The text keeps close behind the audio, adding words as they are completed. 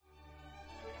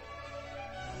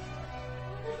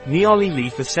Niauli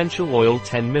leaf essential oil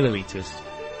 10 ml.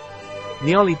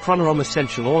 Niauli PRANAROM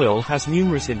essential oil has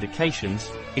numerous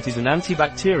indications. It is an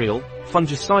antibacterial,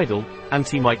 fungicidal,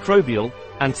 antimicrobial,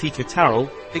 anticatarrhal,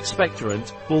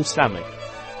 expectorant, balsamic.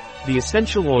 The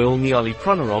essential oil Niauli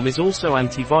PRANAROM is also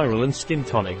antiviral and skin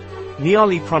tonic.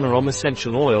 Niauli PRANAROM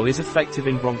essential oil is effective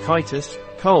in bronchitis,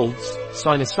 colds,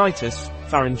 sinusitis,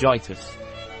 pharyngitis.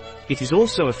 It is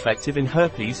also effective in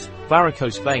herpes,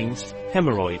 varicose veins,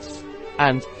 hemorrhoids,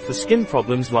 and for skin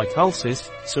problems like ulcers,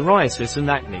 psoriasis and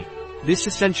acne. This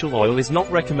essential oil is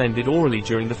not recommended orally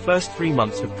during the first 3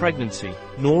 months of pregnancy,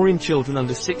 nor in children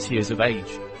under 6 years of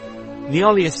age.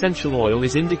 Niauli essential oil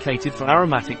is indicated for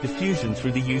aromatic diffusion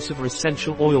through the use of our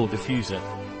essential oil diffuser,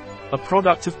 a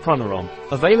product of PRANAROM,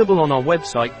 available on our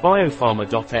website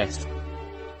biopharma.s.